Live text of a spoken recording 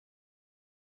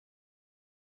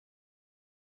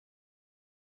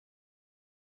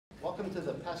Welcome to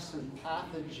the Pests and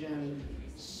Pathogen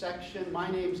section.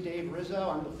 My name's Dave Rizzo.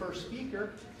 I'm the first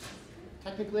speaker.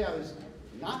 Technically, I was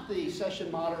not the session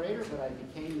moderator, but I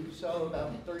became so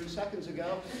about 30 seconds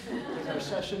ago because our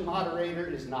session moderator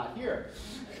is not here.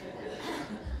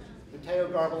 Matteo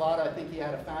Garbalata, I think he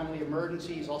had a family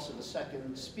emergency. He's also the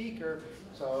second speaker,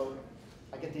 so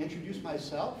I get to introduce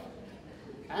myself,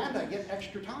 and I get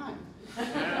extra time.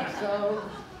 So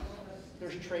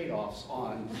there's trade-offs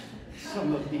on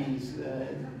some of these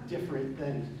different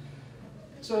things.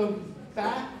 So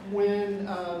back when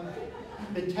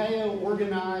Matteo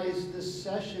organized this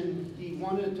session, he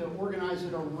wanted to organize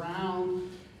it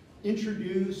around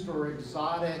introduced or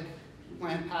exotic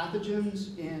plant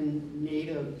pathogens in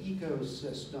native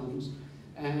ecosystems.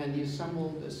 And he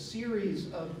assembled a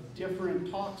series of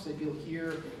different talks that you'll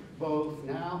hear both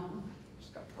now,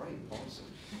 just got bright also,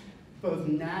 both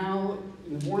now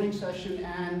in the morning session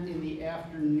and in the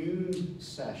afternoon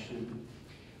session.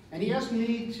 And he asked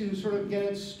me to sort of get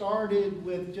it started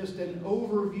with just an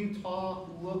overview talk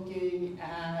looking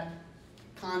at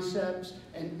concepts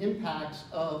and impacts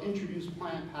of introduced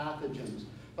plant pathogens.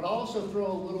 But I'll also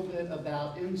throw a little bit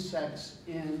about insects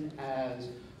in as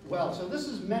well. So this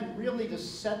is meant really to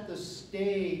set the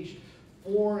stage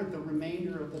for the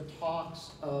remainder of the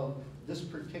talks of this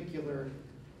particular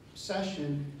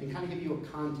session and kind of give you a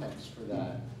context for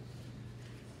that.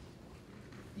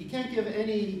 You can't give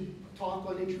any talk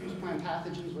on introduced plant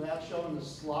pathogens without showing the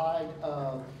slide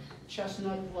of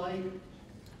chestnut blight.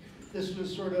 This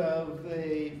was sort of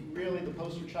really the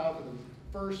poster child for the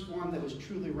first one that was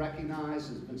truly recognized,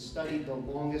 has been studied the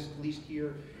longest, at least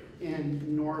here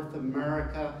in North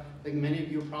America. I think many of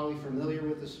you are probably familiar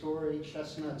with the story,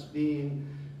 chestnuts being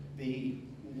the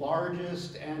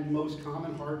largest and most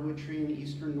common hardwood tree in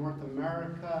eastern North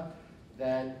America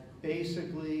that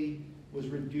basically was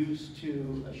reduced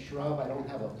to a shrub. I don't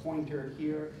have a pointer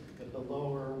here, but the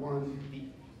lower one, the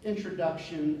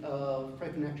introduction of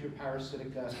Prepinectria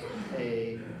parasitica,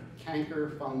 a canker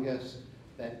fungus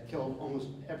that killed almost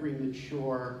every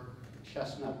mature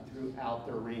chestnut throughout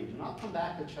their range. And I'll come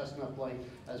back to chestnut blight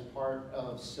as part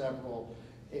of several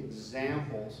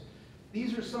examples.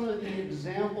 These are some of the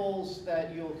examples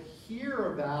that you'll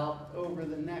hear about over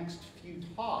the next few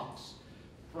talks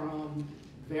from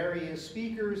various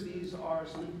speakers. These are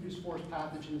some introduced forest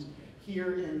pathogens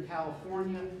here in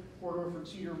California. Port Orford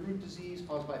cedar root disease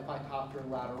caused by Phytophthora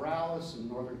lateralis in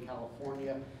Northern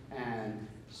California and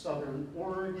Southern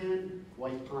Oregon.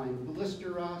 White pine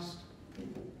blister rust.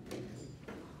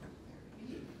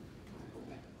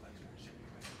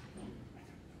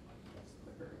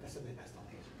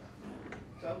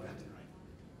 So,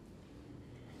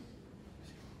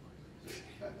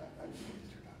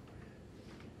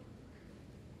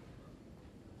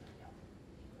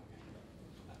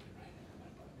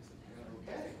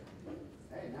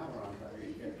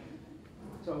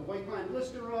 so white pine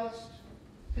blister rust,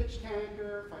 pitch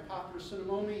canker, Phytophthora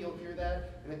cinnamomum, you'll hear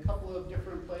that in a couple of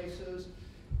different places.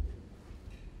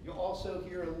 You'll also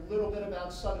hear a little bit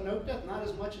about sudden oak death, not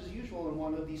as much as usual in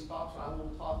one of these talks. I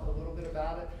will talk a little bit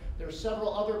about it. There are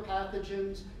several other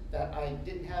pathogens that I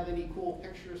didn't have any cool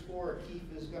pictures for. Keith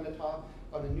is going to talk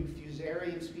on a new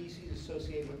fusarian species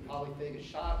associated with polyphagous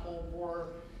shot-hole borer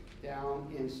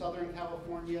down in Southern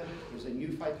California. There's a new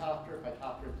Phytophthora,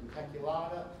 Phytophthora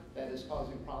tentaculata, that is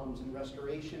causing problems in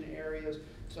restoration areas.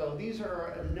 So these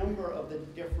are a number of the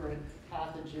different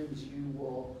pathogens you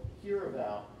will hear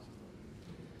about.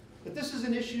 But this is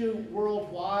an issue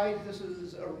worldwide. This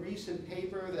is a recent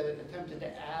paper that attempted to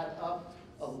add up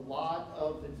a lot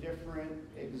of the different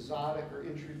exotic or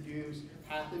introduced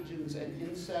pathogens and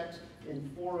insects in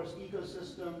forest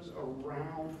ecosystems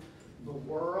around the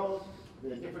world.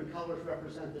 The different colors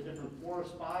represent the different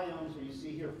forest biomes. So you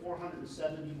see here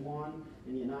 471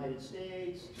 in the United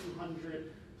States,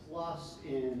 200 plus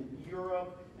in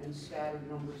Europe, and scattered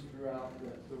numbers throughout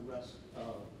the rest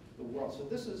of the world. So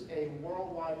this is a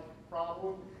worldwide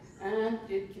problem, and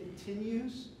it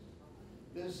continues.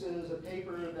 This is a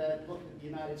paper that looked at the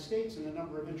United States and the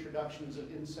number of introductions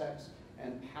of insects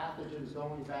and pathogens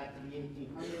going back to the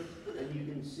 1800s, and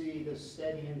you can see the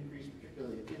steady increase,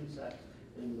 particularly of insects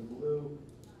in the blue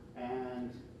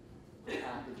and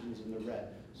pathogens in the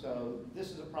red. So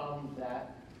this is a problem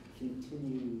that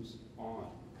continues on.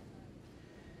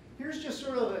 Here's just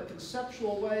sort of a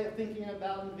conceptual way of thinking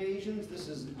about invasions. This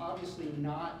is obviously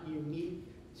not unique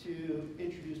to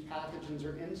introduced pathogens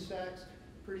or insects.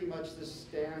 Pretty much this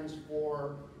stands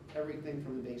for everything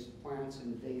from invasive plants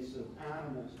and invasive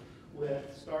animals,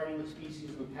 with starting with species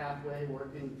in the pathway,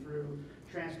 working through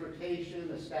transportation,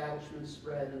 establishment,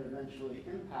 spread, and eventually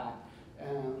impact.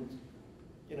 And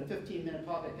in a 15-minute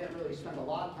talk, I can't really spend a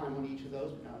lot of time on each of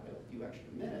those, but now I've got a few extra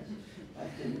minutes.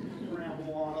 I can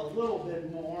ramble on a little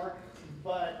bit more,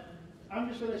 but I'm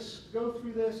just going to go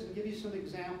through this and give you some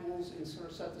examples and sort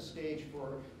of set the stage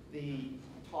for the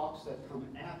talks that come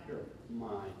after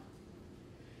mine.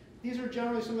 These are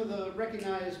generally some of the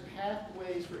recognized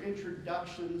pathways for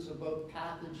introductions of both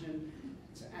pathogens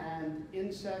and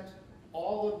insects.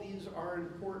 All of these are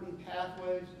important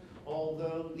pathways,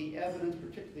 although the evidence,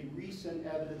 particularly recent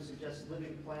evidence, suggests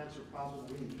living plants are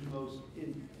probably the most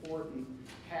important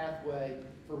pathway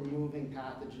for moving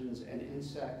pathogens and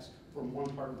insects from one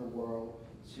part of the world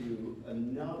to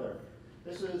another.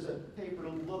 This is a paper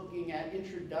looking at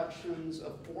introductions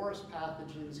of forest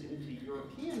pathogens into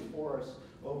European forests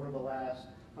over the last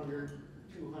 100,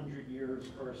 200 years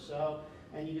or so.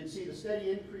 And you can see the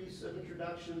steady increase of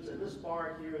introductions. And this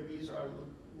bar here, these are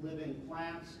living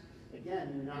plants.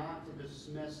 Again, not to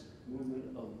dismiss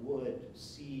movement of wood,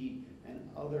 seed, and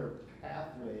other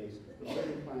pathways, but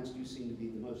living plants do seem to be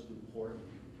the most important.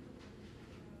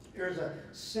 Here's a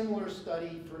similar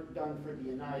study done for the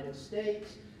United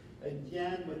States.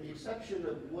 Again, with the exception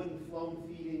of wood and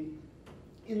phloem-feeding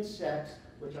insects,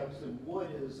 which obviously wood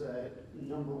is a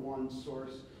 #1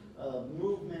 source of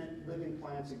movement, living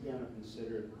plants again are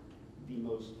considered the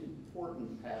most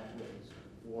important pathways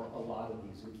for a lot of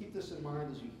these. And keep this in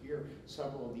mind as you hear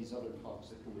several of these other talks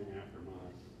that come in after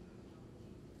mine.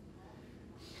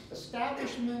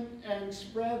 Establishment and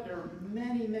spread, there are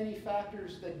many, many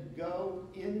factors that go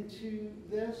into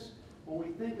this. When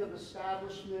we think of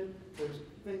establishment, there's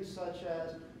things such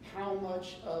as how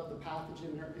much of the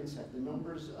pathogen or insect, the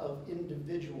numbers of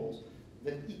individuals,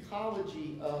 the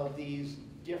ecology of these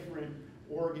different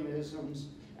organisms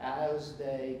as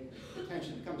they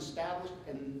potentially become established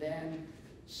and then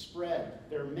spread.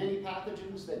 There are many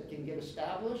pathogens that can get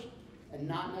established and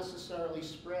not necessarily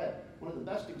spread. One of the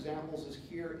best examples is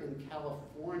here in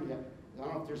California. I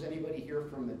don't know if there's anybody here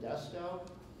from Modesto.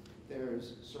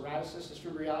 There's Ceratocystis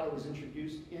fimbriata was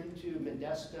introduced into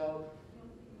Modesto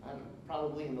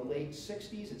probably in the late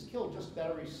 60s. It's killed just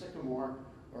about every sycamore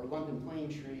or London plane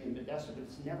tree in Modesto, but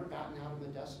it's never gotten out of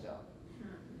Modesto.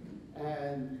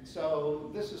 And so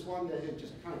this is one that you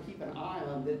just kind of keep an eye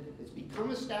on, that it's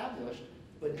become established,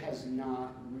 but has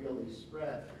not really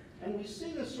spread. And we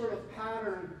see this sort of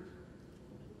pattern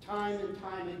time and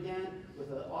time again,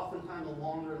 with oftentimes a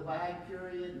longer lag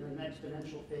period and an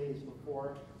exponential phase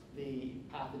before the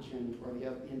pathogen or the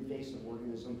invasive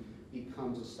organism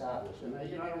becomes established. And I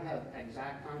don't have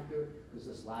exact time here because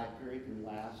this lag period can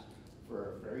last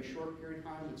for a very short period of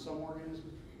time with some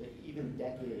organisms, but even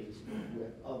decades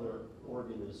with other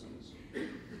organisms.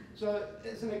 So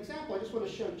as an example, I just want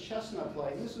to show chestnut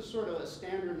blight. This is sort of a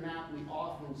standard map we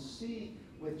often see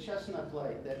with chestnut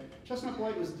blight. That chestnut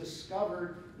blight was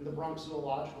discovered in the Bronx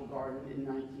Zoological Garden in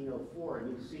 1904, and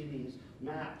you can see these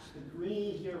maps. The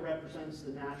green here represents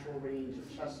the natural range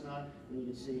of chestnut, and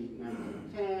you can see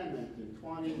 1910,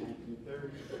 1920,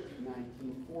 1930,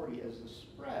 1940 as the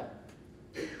spread.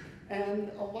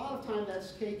 And a lot of time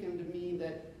that's taken to mean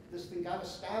that this thing got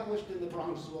established in the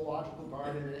Bronx Zoological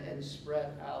Garden and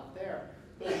spread out there.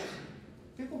 But as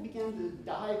people began to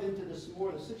dive into this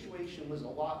more, the situation was a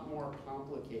lot more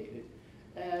complicated.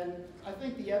 And I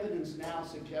think the evidence now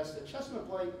suggests that chestnut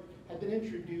blight had been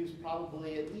introduced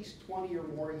probably at least 20 or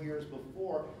more years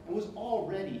before and was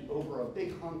already over a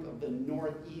big hunk of the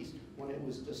Northeast when it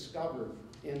was discovered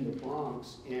in the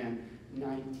Bronx in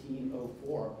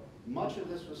 1904. Much of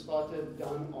this was thought to have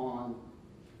done on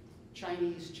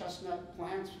Chinese chestnut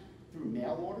plants through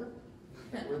mail order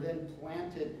that were then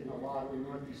planted in a lot of the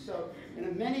Northeast. So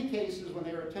in many cases, when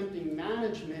they were attempting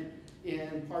management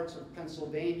in parts of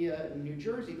Pennsylvania and New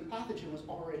Jersey, the pathogen was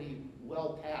already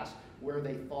well past where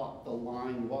they thought the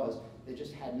line was. They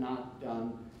just had not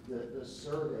done the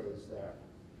surveys there.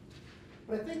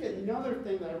 But I think another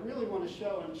thing that I really want to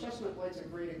show, and chestnut blight's a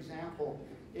great example,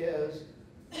 is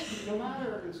no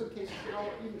matter, in some cases, how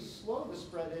even slow the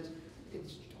spread is,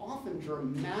 it's often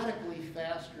dramatically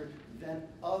faster than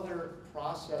other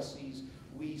processes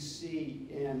we see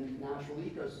in natural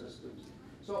ecosystems.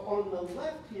 So on the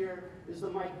left here is the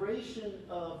migration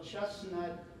of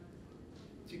chestnut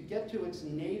to get to its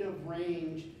native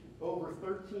range over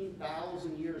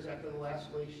 13,000 years after the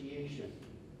last glaciation,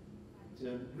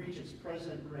 to reach its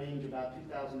present range about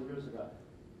 2,000 years ago.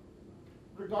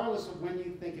 Regardless of when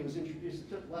you think it was introduced, it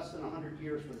took less than 100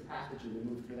 years for the pathogen to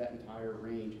move through that entire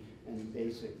range and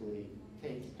basically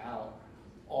take out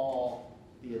all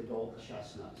the adult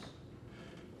chestnuts.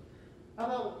 How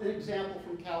about an example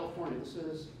from California? This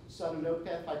is Southern oak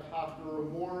Phytophthora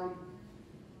ramorum.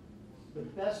 The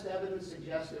best evidence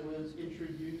suggests it was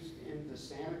introduced into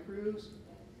Santa Cruz,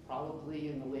 probably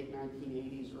in the late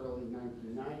 1980s, early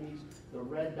 1990s. The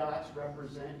red dots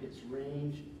represent its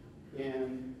range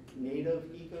in native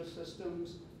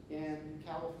ecosystems in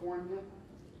California.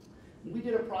 We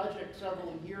did a project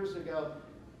several years ago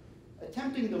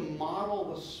attempting to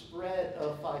model the spread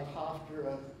of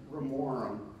Phytophthora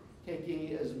ramorum,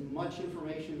 taking as much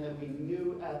information that we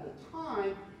knew at the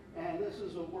time, and this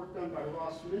is a work done by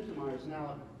Ross Mintermeyers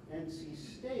now at NC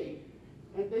State,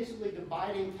 and basically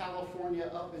dividing California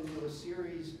up into a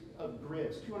series of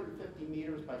grids, 250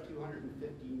 meters by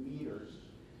 250 meters,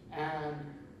 and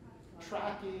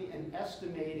tracking and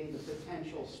estimating the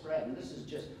potential spread. And this is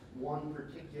just one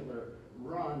particular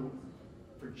run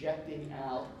projecting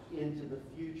out into the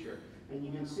future. And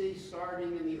you can see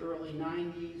starting in the early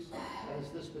 90s, as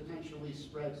this potentially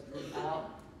spreads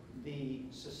throughout the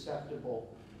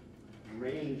susceptible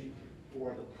range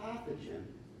for the pathogen.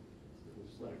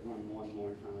 Let's let it run one more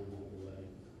time all the way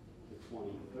to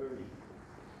 2030.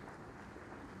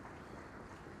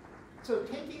 So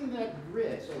taking that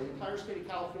grid, so the entire state of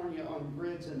California on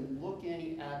grids and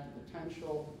looking at the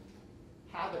potential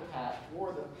habitat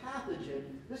for the pathogen,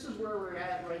 this is where we're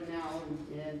at right now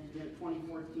in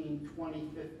 2014,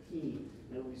 2015.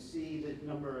 And we see the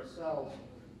number of cells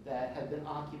that have been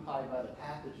occupied by the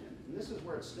pathogen. And this is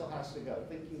where it still has to go.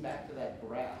 Thinking back to that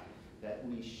graph that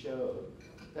we showed,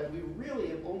 that we really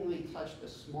have only touched a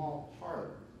small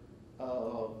part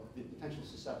of the potential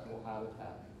susceptible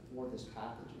habitat for this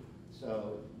pathogen.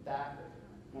 So that,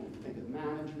 when we think of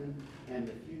management and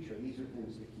the future, these are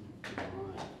things to keep in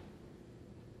mind.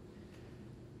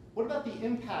 What about the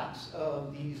impacts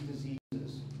of these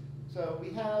diseases? So we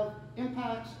have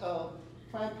impacts of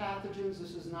plant pathogens.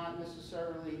 This is not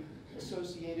necessarily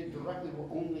associated directly with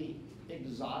only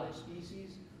exotic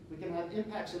species. We can have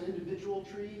impacts on individual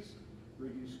trees,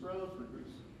 reduce growth,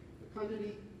 reduce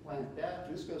fecundity, plant death.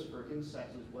 This goes for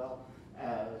insects as well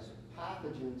as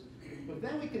pathogens. But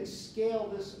then we can scale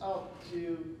this up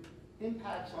to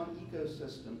impacts on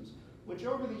ecosystems, which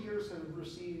over the years have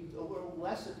received a little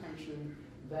less attention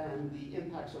than the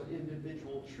impacts on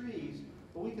individual trees,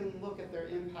 but we can look at their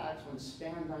impacts on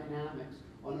stand dynamics,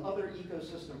 on other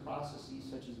ecosystem processes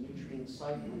such as nutrient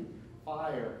cycling,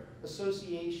 fire,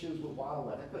 associations with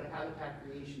wildlife. I put a habitat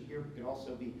creation here, but it could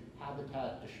also be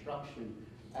habitat destruction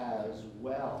as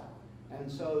well. And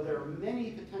so there are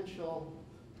many potential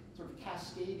sort of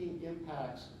cascading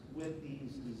impacts with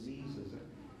these diseases.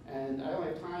 And I don't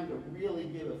have time to really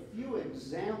give a few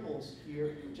examples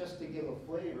here just to give a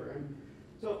flavor. And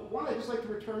so one I'd just like to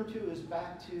return to is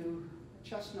back to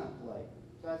chestnut blight.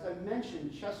 So as I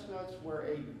mentioned, chestnuts were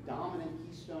a dominant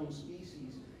keystone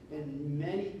species in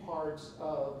many parts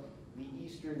of the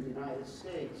eastern United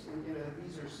States. And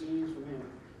these are scenes from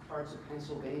parts of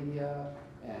Pennsylvania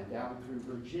and down through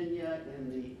Virginia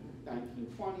in the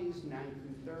 1920s,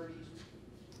 1930s.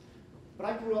 But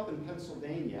I grew up in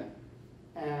Pennsylvania,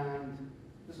 and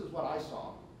this is what I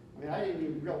saw. I mean, I didn't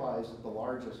even realize that the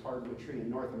largest hardwood tree in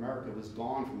North America was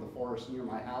gone from the forest near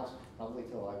my house, probably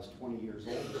till I was 20 years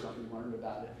old or something, learned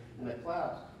about it in a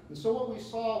class. And so what we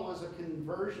saw was a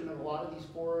conversion of a lot of these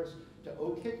forests to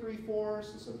oak hickory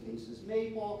forests, in some cases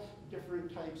maple,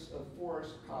 different types of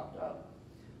forests popped up.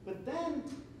 But then,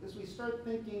 as we start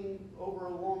thinking over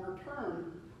a longer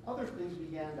term, other things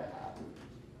began to happen.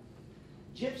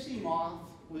 Gypsy moth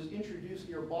was introduced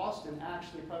near Boston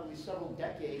actually probably several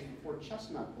decades before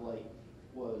chestnut blight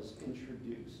was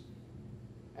introduced.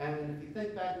 And if you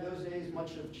think back in those days,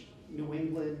 much of New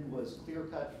England was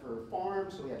clear-cut for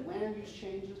farms, so we had land use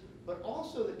changes, but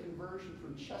also the conversion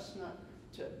from chestnut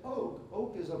to oak.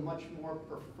 Oak is a much more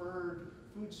preferred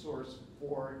food source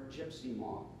for gypsy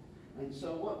moth. And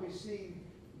so what we see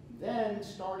then,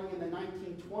 starting in the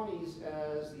 1920s,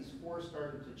 as these forests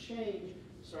started to change,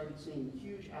 started seeing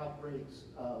huge outbreaks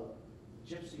of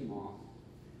gypsy moth.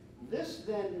 This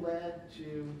then led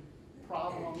to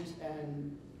problems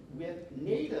with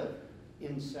native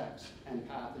insects and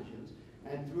pathogens.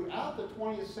 And throughout the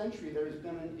 20th century, there has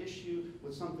been an issue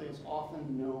with something that's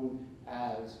often known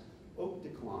as oak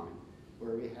decline,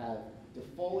 where we have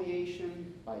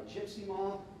defoliation by gypsy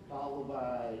moth, followed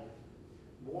by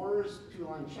borers,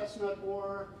 two-line chestnut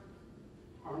borer,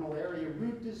 armillaria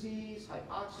root disease,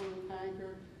 hypoxylin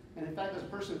canker. And in fact, as a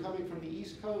person coming from the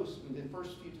East Coast, the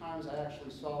first few times I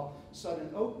actually saw sudden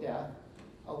oak death,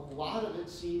 a lot of it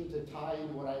seemed to tie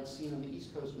into what I had seen on the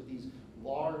East Coast with these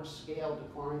large-scale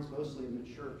declines, mostly of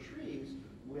mature trees,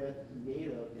 with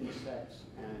native insects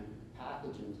and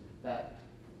pathogens that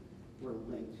were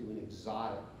linked to an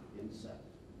exotic insect.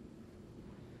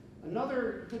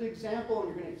 Another good example,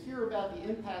 and you're going to hear about the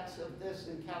impacts of this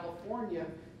in California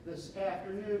this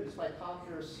afternoon, is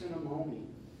Phytophthora cinnamomi.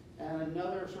 And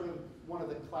another sort of one of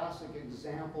the classic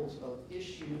examples of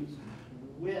issues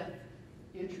with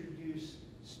introduced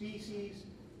species.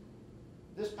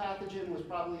 This pathogen was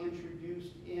probably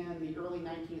introduced in the early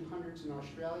 1900s in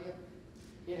Australia.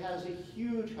 It has a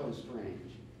huge host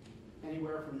range.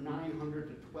 Anywhere from 900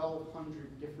 to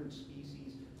 1,200 different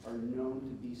species are known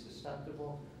to be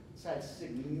susceptible. It's had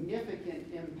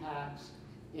significant impacts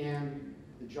in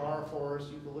the jar forest,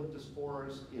 eucalyptus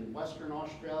forest in Western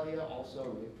Australia,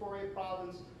 also in Victoria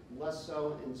Province, less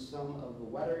so in some of the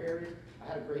wetter areas.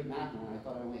 I had a great map one. I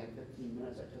thought I only had 15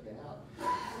 minutes. I took it out.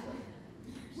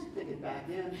 Stick it back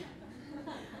in.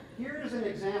 Here's an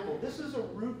example. This is a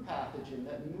root pathogen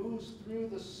that moves through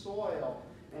the soil.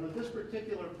 And with this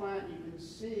particular plant, you can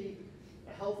see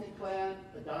a healthy plant,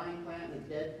 a dying plant, and a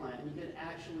dead plant. And you can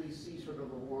actually see sort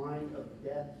of a line of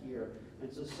death here. And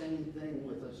it's the same thing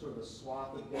with a sort of a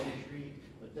swath of dead tree,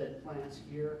 with dead plants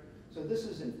here. So this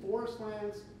is in forest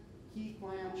lands,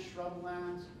 heathlands,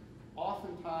 shrublands,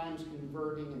 oftentimes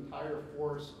converting entire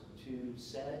forests to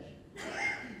sedge.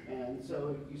 And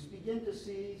so you begin to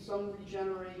see some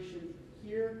regeneration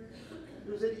here.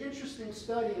 There's an interesting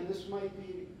study, and this might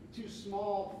be too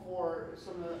small for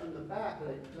some of the, in the back,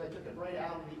 because I took it right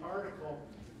out of the article.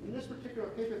 In this particular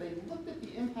paper, they looked at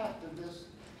the impact of this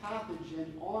pathogen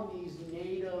on these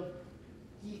native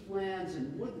heathlands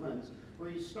and woodlands, where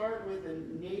you start with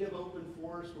a native open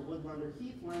forest or woodland or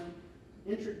heathland,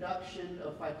 introduction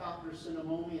of Phytophthora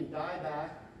cinnamomi and dieback.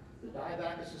 The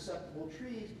dieback is susceptible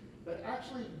trees, but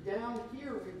actually down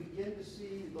here we begin to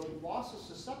see the loss of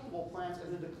susceptible plants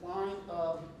and the decline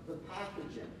of the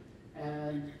pathogen,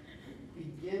 and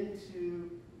begin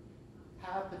to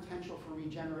have potential for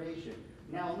regeneration.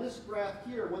 Now in this graph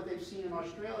here, what they've seen in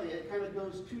Australia, it kind of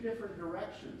goes two different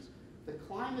directions. The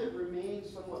climate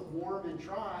remains somewhat warm and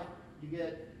dry. You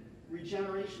get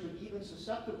regeneration of even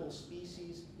susceptible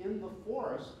species in the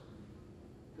forest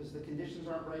because the conditions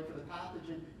aren't right for the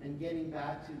pathogen, and getting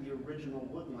back to the original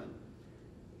woodland.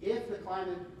 If the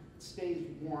climate stays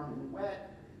warm and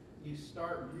wet, you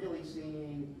start really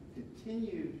seeing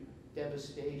continued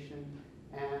devastation,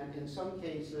 and in some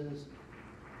cases,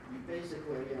 you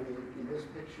basically, I mean, in this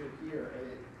picture here,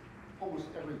 almost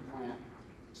every plant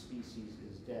species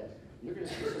is dead. You're going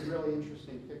to see some really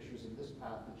interesting pictures of this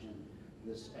pathogen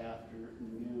this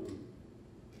afternoon.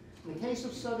 In the case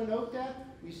of sudden oak death,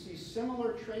 we see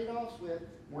similar trade-offs with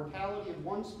mortality of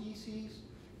one species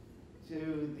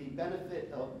to the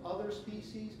benefit of other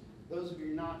species. Those of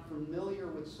you not familiar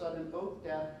with sudden oak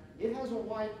death, it has a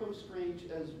wide host range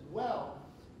as well.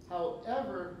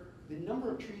 However, the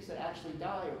number of trees that actually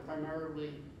die are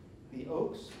primarily the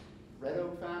oaks, red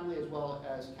oak family, as well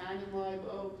as canyon live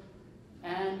oak,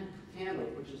 and tan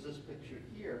oak, which is this picture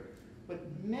here. But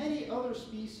many other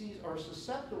species are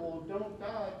susceptible, don't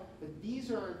die, but these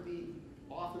are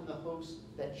often the hosts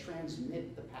that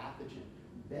transmit the pathogen.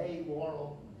 Bay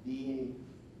laurel being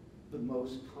the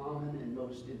most common and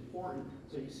most important.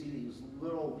 So you see these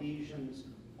little lesions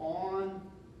on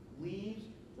leaves,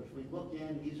 but if we look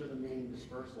in, these are the main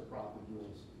dispersal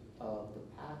propagules of the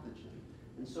pathogen.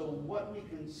 And so what we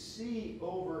can see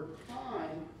over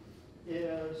time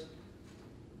is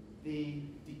the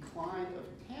decline of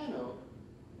tan oak,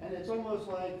 and it's almost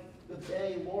like the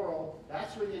bay laurel,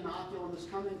 that's where the inoculum is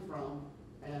coming from,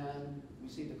 and we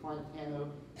see decline of tan oak,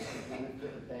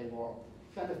 benefit of bay laurel,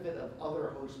 benefit of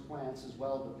other host plants as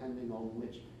well, depending on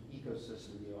which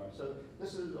ecosystem you are. So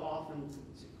this is often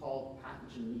called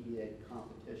pathogen-mediated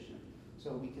competition.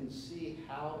 So we can see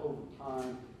how over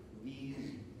time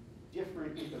these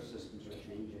different ecosystems are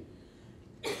changing.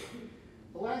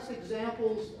 The last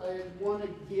examples I want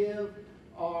to give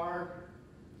are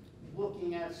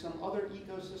looking at some other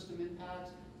ecosystem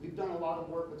impacts. We've done a lot of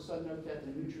work with sudden oak death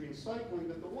and nutrient cycling,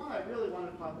 but the one I really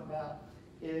want to talk about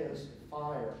is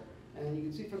fire. And you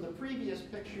can see from the previous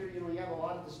picture, you have a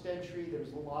lot of this dead tree.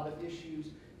 There's a lot of issues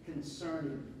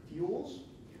concerning fuels.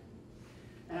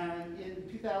 And in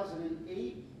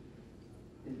 2008,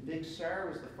 in Big Sur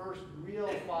was the first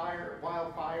real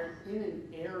wildfire in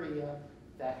an area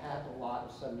that had a lot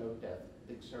of sudden oak death.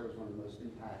 Big Sur was one of the most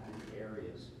impacted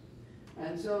areas.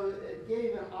 And so it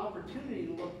gave an opportunity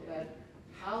to look at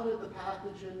how did the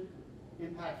pathogen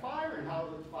impact fire and how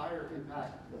did fire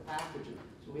impact the pathogen.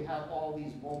 So we have all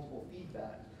these multiple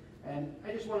feedbacks. And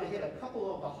I just want to hit a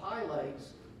couple of the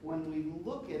highlights when we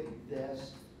look at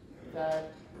this,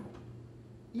 that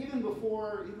even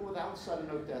without sudden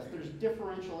oak death, there's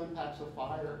differential impacts of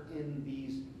fire in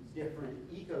these different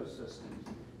ecosystems.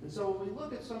 And so when we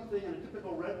look at something in a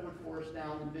typical redwood forest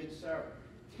down in Big Sur,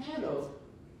 tan oak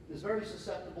is very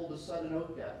susceptible to sudden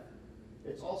oak death.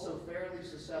 It's also fairly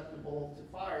susceptible to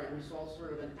fire, and we saw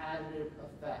sort of an additive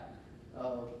effect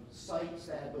of sites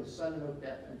that had both sudden oak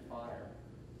death and fire.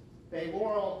 Bay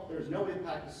laurel, there's no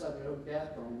impact of sudden oak death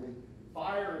only.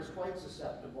 Fire is quite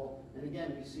susceptible, and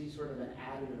again, we see sort of an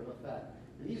additive effect.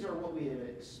 And these are what we would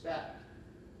expect.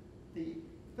 The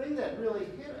thing that really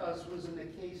hit us was in the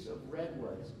case of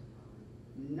redwoods,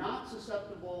 not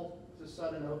susceptible to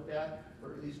sudden oak death,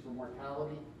 or at least for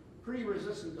mortality, pretty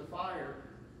resistant to fire,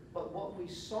 but what we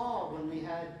saw when we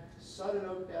had sudden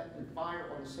oak death and fire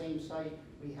on the same site,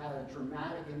 we had a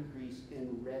dramatic increase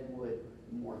in redwood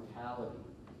mortality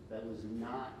that was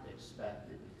not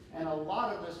expected. And a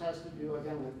lot of this has to do,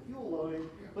 again, with fuel loading,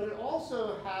 but it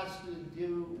also has to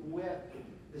do with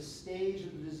the stage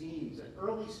of the disease. At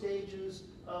early stages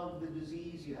of the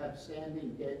disease, you have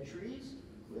standing dead trees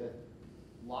with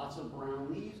lots of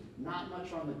brown leaves, not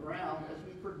much on the ground. As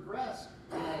we progress,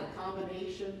 we have a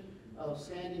combination of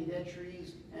standing dead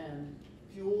trees and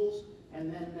fuels,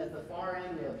 and then at the far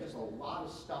end, we have just a lot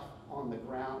of stuff on the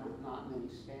ground with not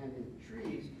many standing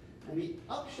trees. And the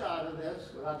upshot of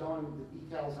this, without going into the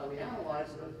details how we analyze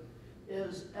it,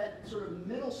 is at sort of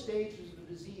middle stages of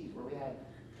the disease, where we had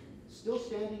still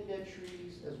standing dead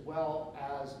trees as well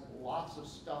as lots of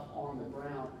stuff on the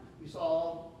ground, we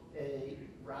saw a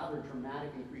rather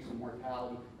dramatic increase in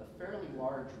mortality of fairly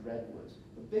large redwoods.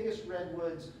 The biggest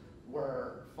redwoods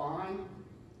were fine.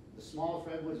 The smallest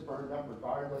redwoods burned up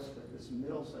regardless, but this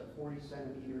middle set, 40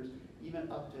 centimeters,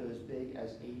 even up to as big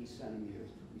as 80 centimeters.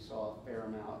 We saw a fair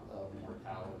amount of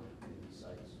mortality in these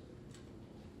sites.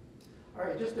 All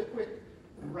right, just a quick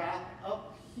wrap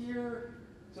up here.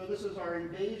 So this is our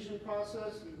invasion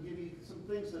process. We give you some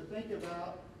things to think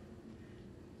about,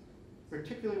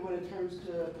 particularly when it comes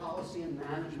to policy and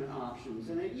management options.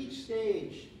 And at each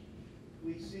stage,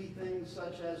 we see things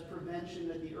such as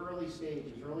prevention at the early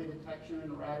stages, early detection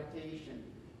and eradication,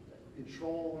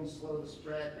 control and slow the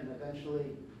spread, and eventually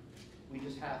we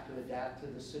just have to adapt to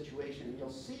the situation. And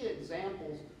you'll see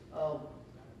examples of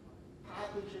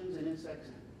pathogens and insects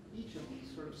in each of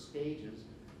these sort of stages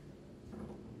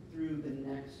through the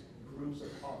next groups of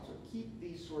talks. So keep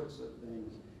these sorts of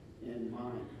things in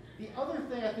mind. The other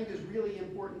thing I think is really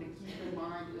important to keep in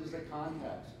mind is the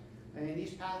context. I mean,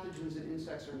 these pathogens and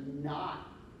insects are not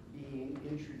being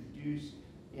introduced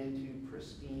into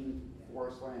pristine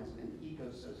forest lands and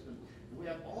ecosystems. We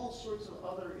have all sorts of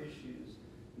other issues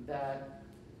that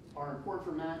are important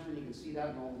for management. You can see that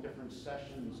in all the different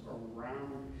sessions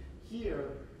around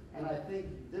here. And I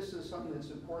think this is something that's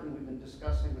important. We've been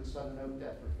discussing with sudden oak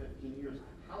death for 15 years,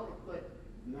 how to put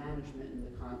management in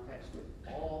the context with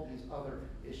all these other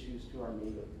issues to our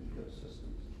native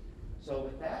ecosystems. So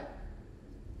with that,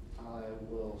 I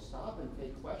will stop and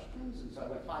take questions. And so I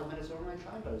went 5 minutes over my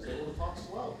time, but I was able to talk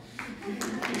slow.